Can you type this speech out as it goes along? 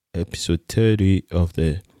episode 30 of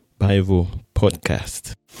the Bible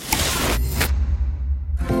podcast.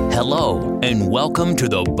 Hello, and welcome to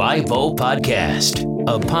the Bible Podcast,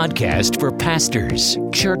 a podcast for pastors,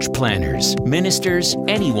 church planners, ministers,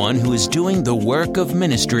 anyone who is doing the work of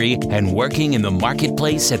ministry and working in the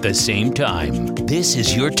marketplace at the same time. This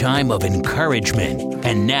is your time of encouragement.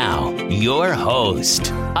 And now, your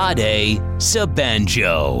host, Ade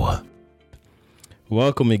Sabanjo.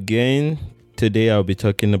 Welcome again. Today I'll be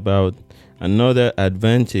talking about another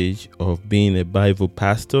advantage of being a Bible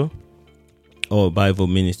pastor or Bible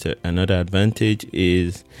minister. Another advantage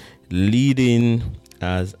is leading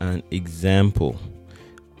as an example.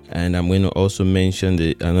 And I'm going to also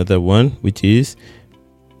mention another one, which is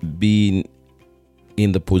being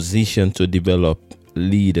in the position to develop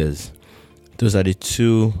leaders. Those are the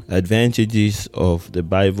two advantages of the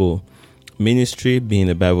Bible ministry, being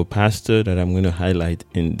a Bible pastor, that I'm going to highlight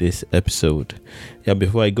in this episode.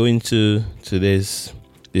 Before I go into today's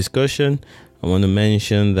discussion, I want to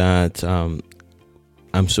mention that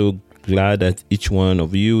I'm so glad that each one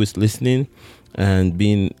of you is listening and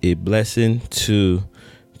being a blessing to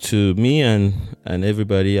me and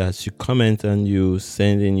everybody as you comment and you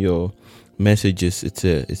send in your messages.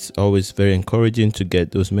 It's always very encouraging to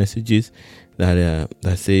get those messages that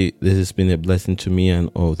say this has been a blessing to me and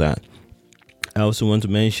all that. I also want to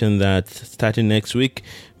mention that starting next week,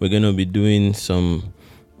 we're going to be doing some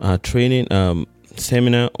training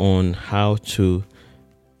seminar on how to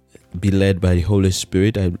be led by the Holy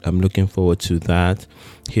Spirit. I'm looking forward to that.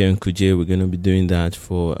 Here in Kuje, we're going to be doing that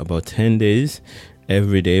for about 10 days.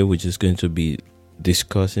 Every day, we're just going to be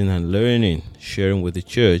discussing and learning, sharing with the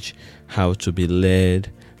church how to be led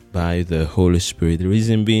by the Holy Spirit. The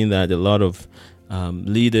reason being that a lot of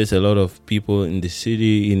leaders, a lot of people in the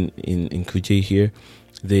city, in Kuje here,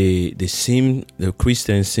 the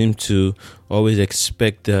Christians seem to always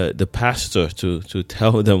expect the pastor to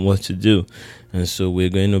tell them what to do. And so we're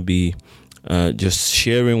going to be just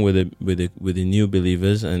sharing with the new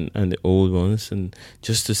believers and the old ones, and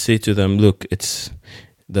just to say to them, look, it's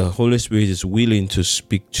the Holy Spirit is willing to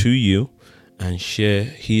speak to you and share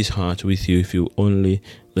His heart with you if you only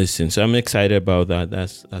listen. So I'm excited about that.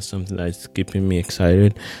 That's something that's keeping me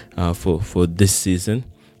excited for this season.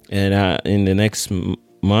 And in the next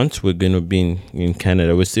month, we're going to be in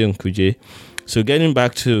Canada. We're still in Kuje. So getting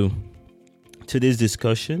back to today's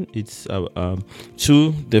discussion, it's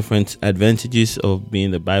two different advantages of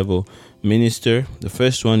being a Bible minister. The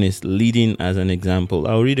first one is leading as an example.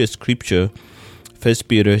 I'll read a scripture, 1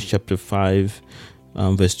 Peter chapter 5,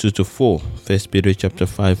 verse 2 to 4. 1 Peter chapter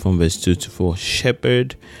 5 from verse 2 to 4.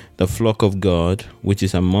 Shepherd the flock of God, which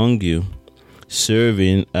is among you,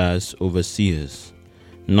 serving as overseers,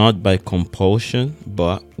 not by compulsion,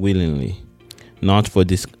 but willingly, not for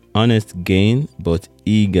dishonest gain, but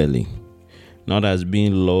eagerly, not as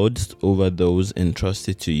being lords over those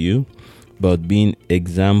entrusted to you, but being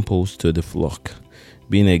examples to the flock.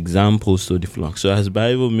 Being examples to the flock. So as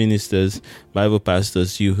Bible ministers, Bible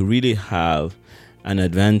pastors, you really have an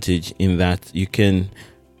advantage in that you can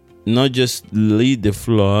not just lead the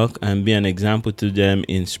flock and be an example to them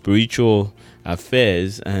in spiritual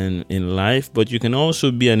affairs and in life, but you can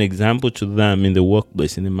also be an example to them in the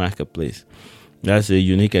workplace, in the marketplace. That's a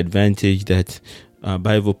unique advantage that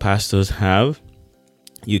Bible pastors have.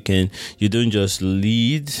 You don't just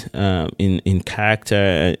lead in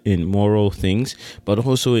character, in moral things, but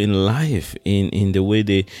also in life, in the way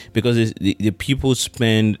because the people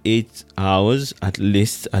spend 8 hours at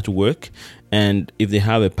least at work. And if they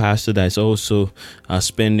have a pastor that's also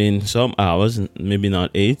spending some hours, maybe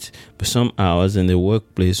not 8, but some hours in the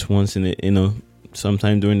workplace once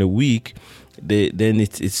sometime during the week, then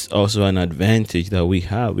it's also an advantage that we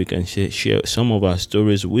have. We can share some of our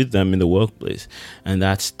stories with them in the workplace, and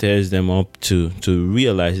that stirs them up to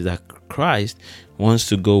realize that Christ wants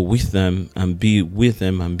to go with them and be with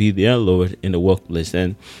them and be their Lord in the workplace.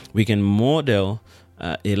 And we can model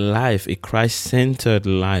a Christ-centered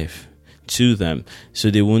life to them,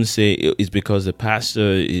 so they won't say it's because the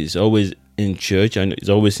pastor is always in church and is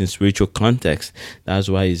always in spiritual context, that's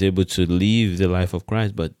why he's able to live the life of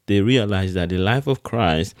Christ. But they realize that the life of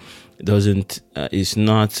Christ is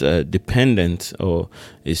not dependent, or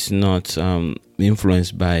is not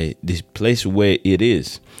influenced by this place where it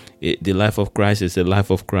is. The life of Christ is the life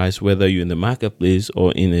of Christ, whether you're in the marketplace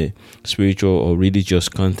or in a spiritual or religious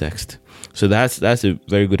context. So that's a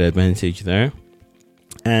very good advantage there.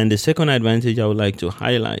 And the second advantage I would like to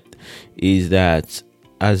highlight is that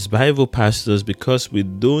as Bible pastors, because we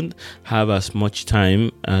don't have as much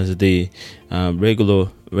time as the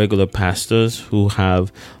regular pastors who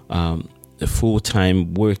have a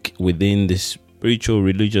full-time work within this spiritual,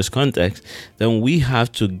 religious context, then we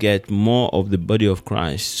have to get more of the body of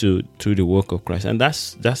Christ to the work of Christ. And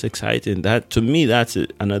that's exciting. That, to me, that's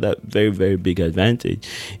another very, very big advantage,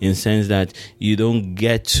 in the sense that you don't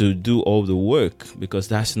get to do all the work, because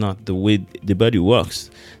that's not the way the body works.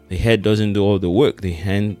 The head doesn't do all the work. The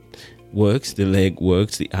hand works, the leg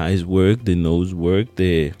works, the eyes work, the nose work,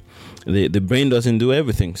 the brain doesn't do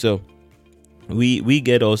everything. So we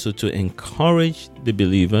get also to encourage the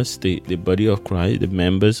believers, the body of Christ, the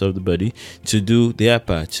members of the body, to do their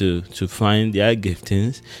part, to find their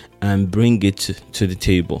giftings and bring it to the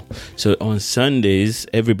table. So on Sundays,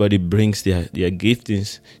 everybody brings their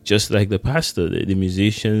giftings, just like the pastor, the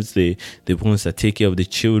musicians, the ones that take care of the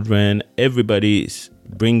children. Everybody is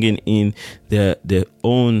bringing in their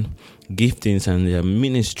own giftings and their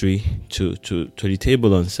ministry to the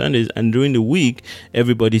table on Sundays. And during the week,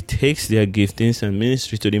 everybody takes their giftings and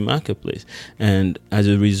ministry to the marketplace. And as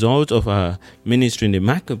a result of our ministry in the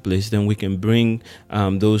marketplace, then we can bring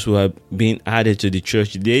those who are being added to the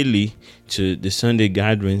church daily to the Sunday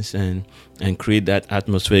gatherings and create that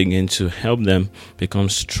atmosphere again to help them become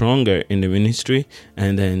stronger in the ministry.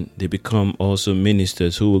 And then they become also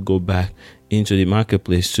ministers who will go back into the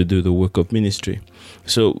marketplace to do the work of ministry.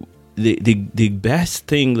 So the best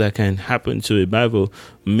thing that can happen to a Bible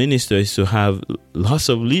minister is to have lots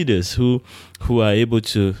of leaders who are able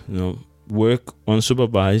to, work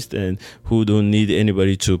unsupervised and who don't need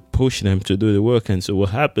anybody to push them to do the work. And so what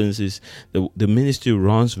happens is the ministry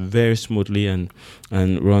runs very smoothly and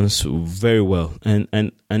runs very well.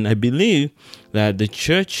 And I believe that the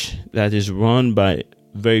church that is run by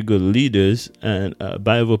very good leaders and a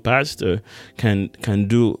Bible pastor can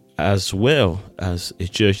do as well as a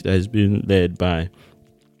church that has been led by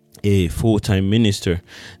a full-time minister.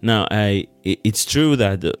 Now, it's true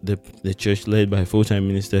that the church led by a full-time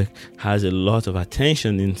minister has a lot of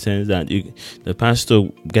attention, in the sense that the pastor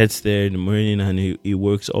gets there in the morning and he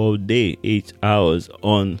works all day, 8 hours,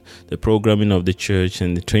 on the programming of the church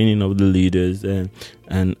and the training of the leaders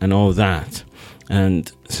and all that.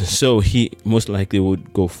 And so he most likely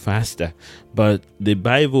would go faster. But the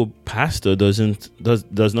Bible pastor does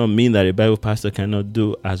not mean that a Bible pastor cannot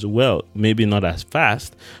do as well. Maybe not as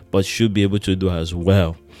fast, but should be able to do as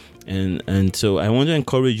well. And so I want to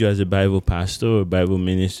encourage you as a Bible pastor or Bible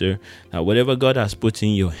minister that whatever God has put in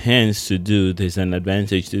your hands to do, there's an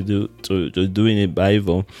advantage to doing it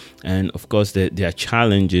Bible. And of course, there are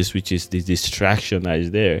challenges, which is the distraction that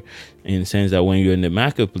is there, in the sense that when you're in the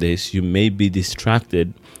marketplace, you may be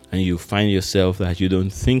distracted and you find yourself that you don't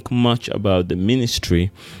think much about the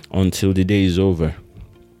ministry until the day is over.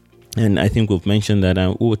 And I think we've mentioned that,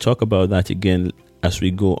 and we'll talk about that again as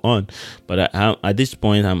we go on. But at this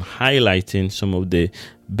point, I'm highlighting some of the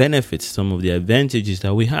benefits, some of the advantages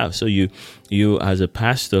that we have. So you as a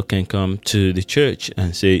pastor can come to the church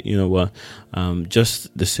and say, you know what,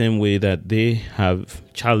 just the same way that they have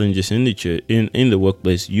challenges in the church, in the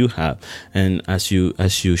workplace, you have. And as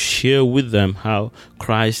you share with them how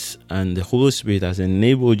Christ and the Holy Spirit has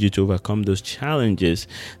enabled you to overcome those challenges,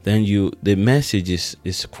 then the message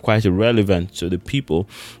is quite relevant to the people.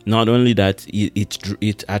 Not only that,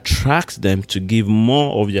 it attracts them to give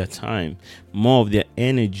more of their time, more of their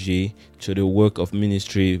energy to the work of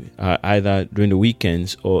ministry, either during the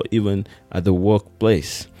weekends or even at the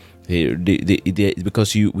workplace.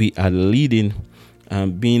 Because we are leading,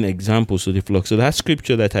 being examples to the flock. So that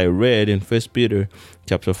scripture that I read in 1 Peter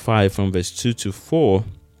chapter 5 from verse 2 to 4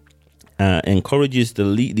 encourages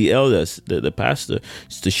the elders, the pastor,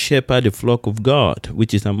 to shepherd the flock of God,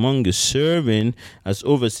 which is among you, serving as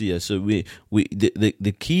overseers. So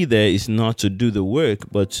the key there is not to do the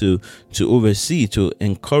work, but to oversee, to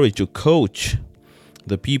encourage, to coach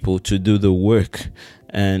the people to do the work.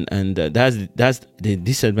 And that's the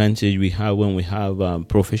disadvantage we have when we have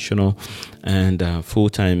professional and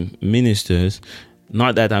full-time ministers.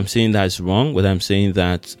 Not that I'm saying that's wrong, but I'm saying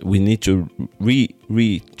that we need to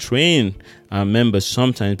retrain our members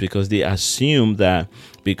sometimes, because they assume that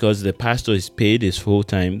because the pastor is paid his full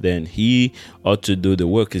time, then he ought to do the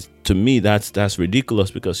work. To me, that's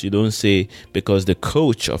ridiculous, because you don't say because the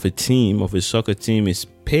coach of a team, of a soccer team, is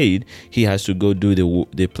paid, he has to go do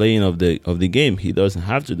the playing of the game. He doesn't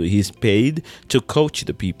have to do. He's paid to coach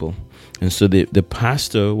the people, and so the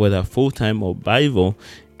pastor, whether full time or Bible,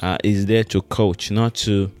 is there to coach, not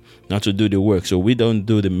to do the work. So we don't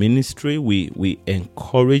do the ministry. We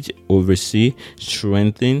encourage, oversee,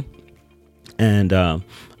 strengthen, and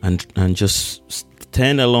and just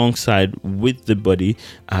stand alongside with the body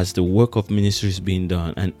as the work of ministry is being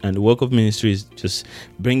done. And the work of ministry is just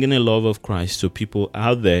bringing the love of Christ to people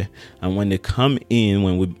out there. And when they come in,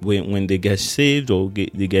 when they get saved or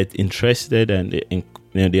they get interested and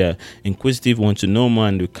they are inquisitive, want to know more,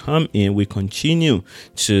 and they come in, we continue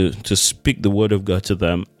to speak the word of God to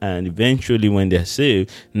them, and eventually when they're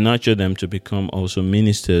saved, nurture them to become also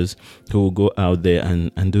ministers who will go out there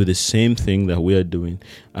and do the same thing that we are doing,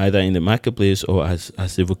 either in the marketplace or as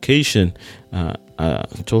a vocation.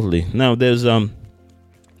 Totally. Now there's a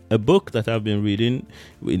book that I've been reading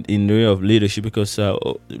in the area of leadership, because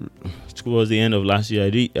towards the end of last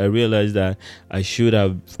year, I realized that I should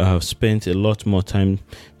have spent a lot more time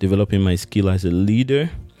developing my skill as a leader.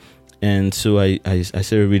 And so I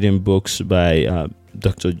started reading books by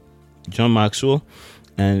Dr. John Maxwell,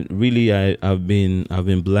 and really I've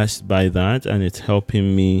been blessed by that, and it's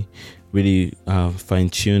helping me really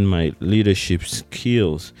fine-tune my leadership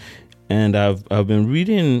skills. And I've been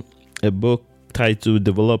reading a book titled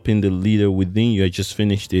Developing the Leader Within You. I just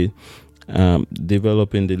finished it,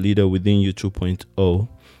 Developing the Leader Within You 2.0,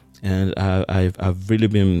 and I've really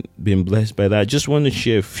been blessed by that. I just want to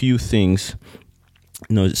share a few things,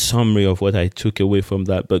 summary of what I took away from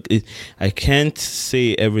that book. I can't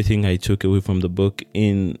say everything I took away from the book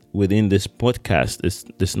within this podcast.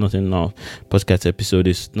 There's not enough podcast episode.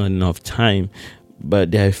 It's not enough time,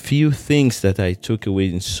 but there are a few things that I took away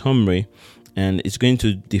in summary, and it's going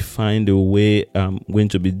to define the way I'm going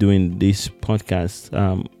to be doing this podcast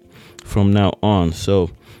from now on. So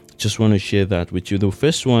just want to share that with you. The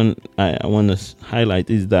first one I want to highlight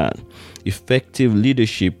is that effective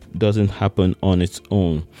leadership doesn't happen on its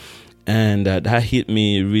own. And that hit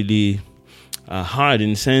me really hard, in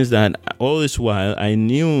the sense that all this while I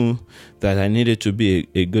knew that I needed to be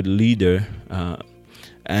a good leader,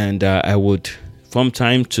 and I would from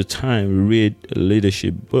time to time read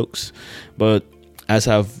leadership books. But as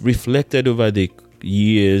I've reflected over the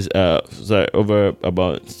years, over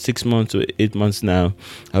about 6 months to 8 months now,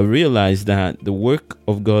 I realized that the work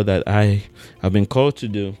of God that I have been called to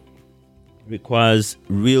do requires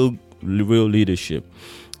real leadership.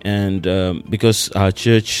 And because our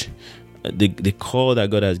church, the call that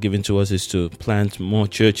God has given to us is to plant more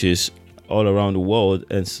churches all around the world,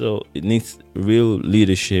 and so it needs real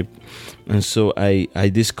leadership. And so I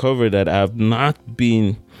discovered that I've not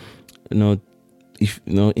been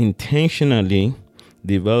intentionally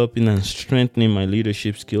developing and strengthening my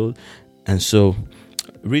leadership skills. And so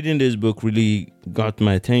reading this book really got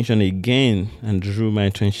my attention again and drew my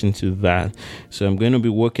attention to that. So I'm going to be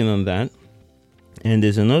working on that. And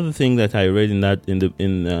there's another thing that I read in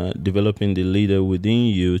Developing the Leader Within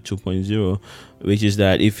You 2.0, which is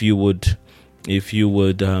that if you would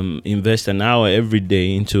invest an hour every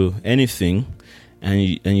day into anything, and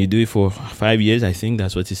you do it for 5 years, I think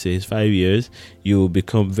that's what it says, 5 years, you will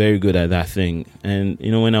become very good at that thing. And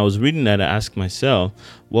when I was reading that, I asked myself,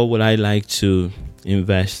 what would I like to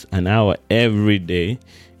invest an hour every day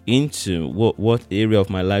into? What area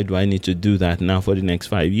of my life do I need to do that now for the next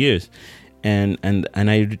 5 years? And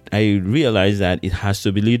I realized that it has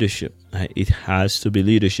to be leadership. It has to be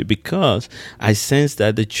leadership, because I sense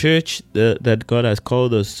that the church that God has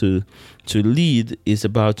called us to lead is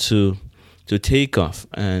about to take off,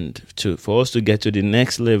 and for us to get to the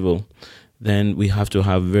next level, then we have to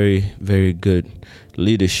have very, very good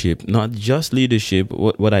leadership. Not just leadership.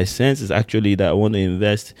 What I sense is actually that I want to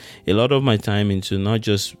invest a lot of my time into not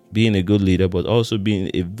just being a good leader, but also being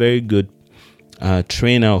a very good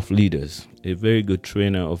trainer of leaders. A very good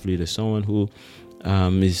trainer of leaders, someone who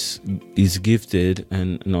is gifted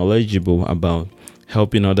and knowledgeable about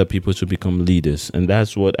helping other people to become leaders. And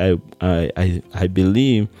that's what I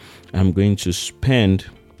believe I'm going to spend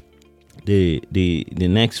the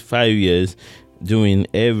next 5 years doing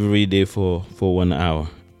every day for 1 hour.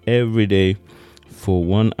 Every day for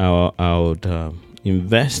 1 hour, I would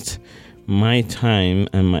invest my time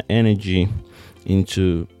and my energy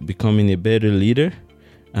into becoming a better leader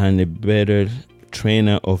and a better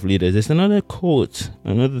trainer of leaders. There's another quote,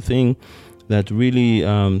 another thing that really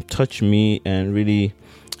touched me and really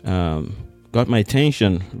got my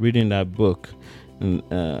attention reading that book,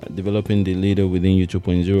 Developing the Leader Within You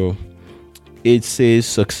 2.0. It says,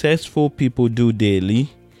 successful people do daily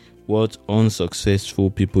what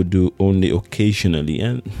unsuccessful people do only occasionally.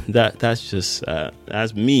 And that's just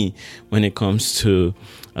that's me when it comes to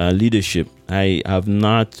leadership. I have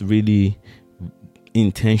not really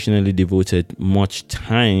intentionally devoted much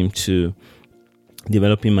time to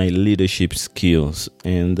developing my leadership skills,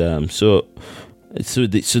 and so So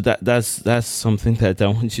that's something that I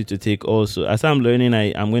want you to take also. As I'm learning,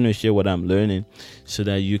 I'm going to share what I'm learning so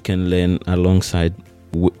that you can learn alongside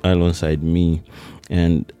me,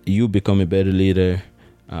 and you become a better leader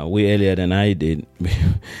way earlier than I did,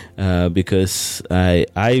 because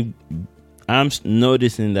I'm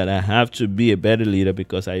noticing that I have to be a better leader,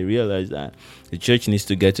 because I realize that the church needs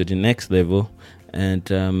to get to the next level,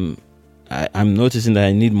 and I'm noticing that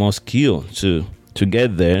I need more skill to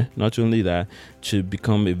get there. Not only that, to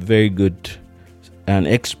become a very good and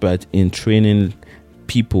expert in training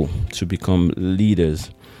people to become leaders.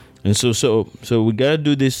 And so we gotta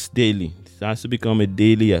do this daily. It has to become a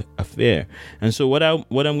daily affair. And so what I'm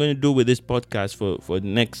going to do with this podcast for the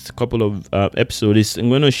next couple of episodes is I'm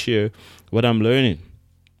going to share what I'm learning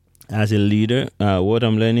as a leader, what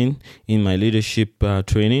I'm learning in my leadership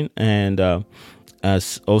training, and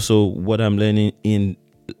as also what I'm learning in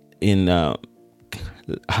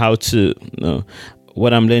how to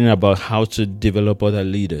what I'm learning about how to develop other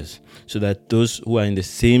leaders, so that those who are in the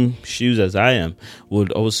same shoes as I am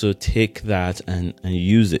would also take that and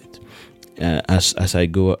use it as I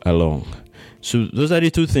go along. So those are the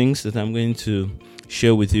two things that I'm going to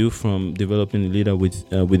share with you from Developing a Leader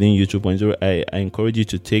within You 2.0. I encourage you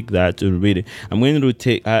to take that, to read it. I'm going to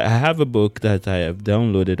take. I have a book that I have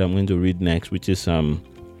downloaded. I'm going to read next, which is the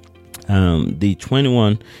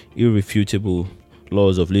 21 Irrefutable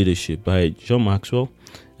Laws of Leadership by John Maxwell.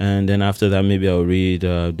 And then after that, maybe I'll read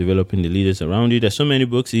Developing the Leaders Around You. There's so many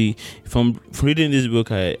books. From reading this book,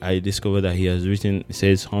 I discovered that he has written, it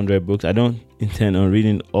says 100 books. I don't intend on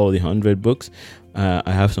reading all the 100 books.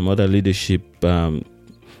 I have some other leadership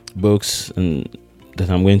books that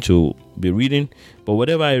I'm going to be reading. But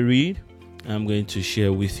whatever I read, I'm going to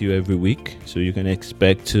share with you every week. So you can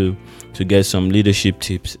expect to get some leadership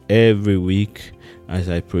tips every week as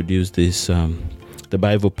I produce this the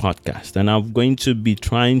Bible podcast. And I'm going to be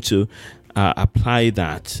trying to apply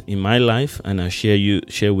that in my life, and I'll share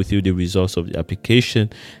with you the results of the application,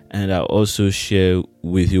 and I'll also share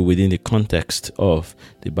with you within the context of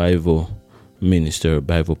the Bible minister,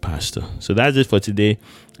 Bible pastor. So that's it for today.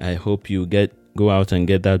 I hope you go out and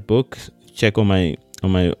get that book. Check on my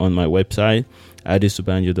website,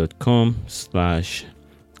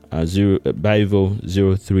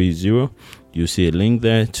 adesubanjo.com/Bible030. You see a link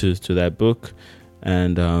there to that book.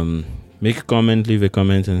 And make a comment, leave a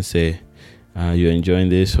comment, and say you're enjoying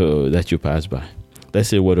this or that you pass by. Let's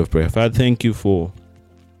say a word of prayer. Father, thank you for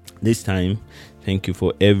this time. Thank you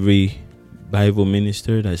for every Bible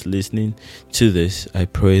minister that's listening to this. I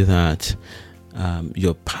pray that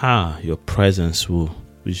your power, your presence will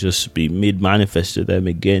just be made manifest to them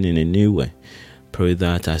again in a new way. Pray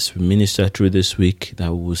that as we minister through this week,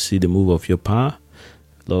 that we will see the move of your power.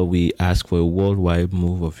 Lord, we ask for a worldwide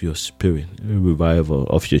move of your spirit, a revival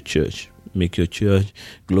of your church. Make your church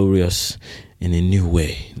glorious in a new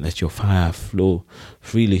way. Let your fire flow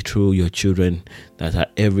freely through your children that are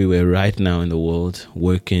everywhere right now in the world,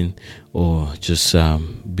 working or just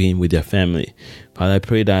being with their family. Father, I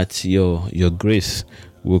pray that your grace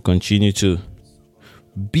will continue to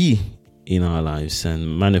be in our lives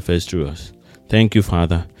and manifest through us. Thank you,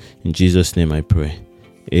 Father. In Jesus' name I pray.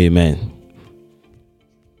 Amen.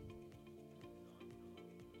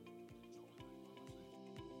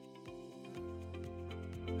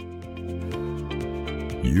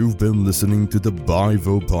 You've been listening to the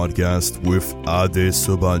Bible podcast with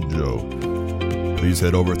Adesubanjo. Please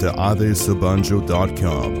head over to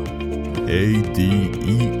adesubanjo.com,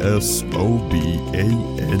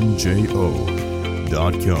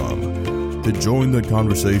 adesobanjo.com, to join the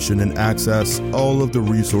conversation and access all of the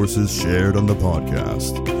resources shared on the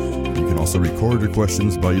podcast. You can also record your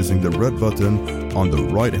questions by using the red button on the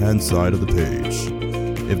right-hand side of the page.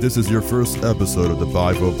 If this is your first episode of the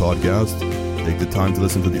Bible podcast, take the time to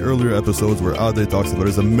listen to the earlier episodes where Ade talks about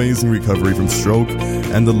his amazing recovery from stroke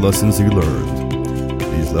and the lessons he learned.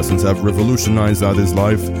 These lessons have revolutionized Ade's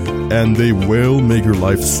life, and they will make your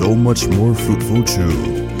life so much more fruitful too.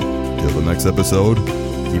 Till the next episode,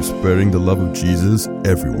 keep spreading the love of Jesus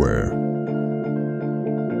everywhere.